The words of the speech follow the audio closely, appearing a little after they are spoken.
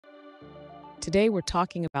Today we're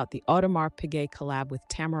talking about the Audemars Piguet collab with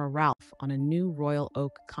Tamara Ralph on a new royal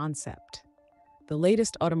oak concept. The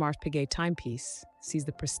latest Audemars Piguet timepiece sees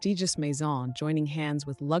the prestigious Maison joining hands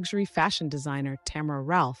with luxury fashion designer Tamara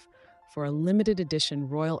Ralph for a limited edition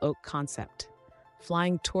royal oak concept,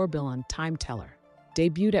 Flying Tourbillon Time Teller.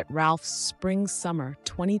 Debuted at Ralph's Spring-Summer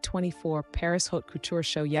 2024 Paris Haute Couture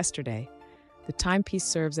show yesterday, the timepiece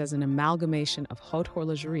serves as an amalgamation of haute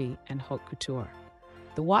horlogerie and haute couture.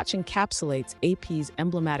 The watch encapsulates AP's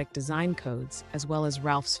emblematic design codes, as well as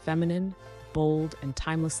Ralph's feminine, bold, and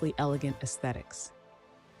timelessly elegant aesthetics.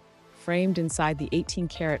 Framed inside the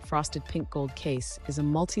 18-karat frosted pink gold case is a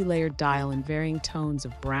multi-layered dial in varying tones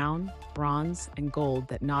of brown, bronze, and gold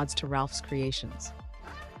that nods to Ralph's creations.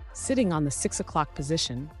 Sitting on the 6 o'clock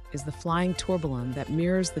position is the Flying Tourbillon that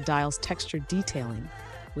mirrors the dial's textured detailing,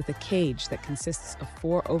 with a cage that consists of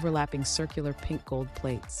 4 overlapping circular pink gold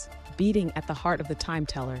plates. Beating at the heart of the time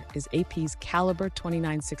teller is AP's Caliber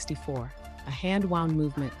 2964, a hand-wound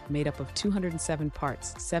movement made up of 207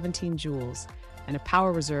 parts, 17 jewels, and a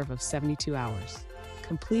power reserve of 72 hours.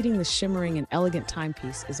 Completing the shimmering and elegant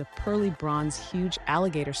timepiece is a pearly bronze huge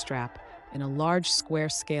alligator strap in a large square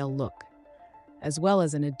scale look, as well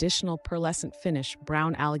as an additional pearlescent finish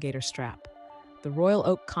brown alligator strap. The Royal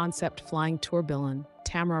Oak Concept Flying Tourbillon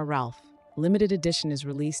Tamara Ralph limited edition is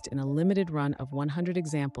released in a limited run of 100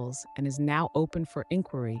 examples and is now open for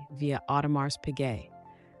inquiry via Audemars Piguet.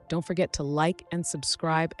 Don't forget to like and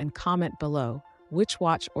subscribe and comment below which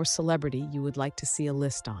watch or celebrity you would like to see a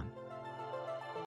list on.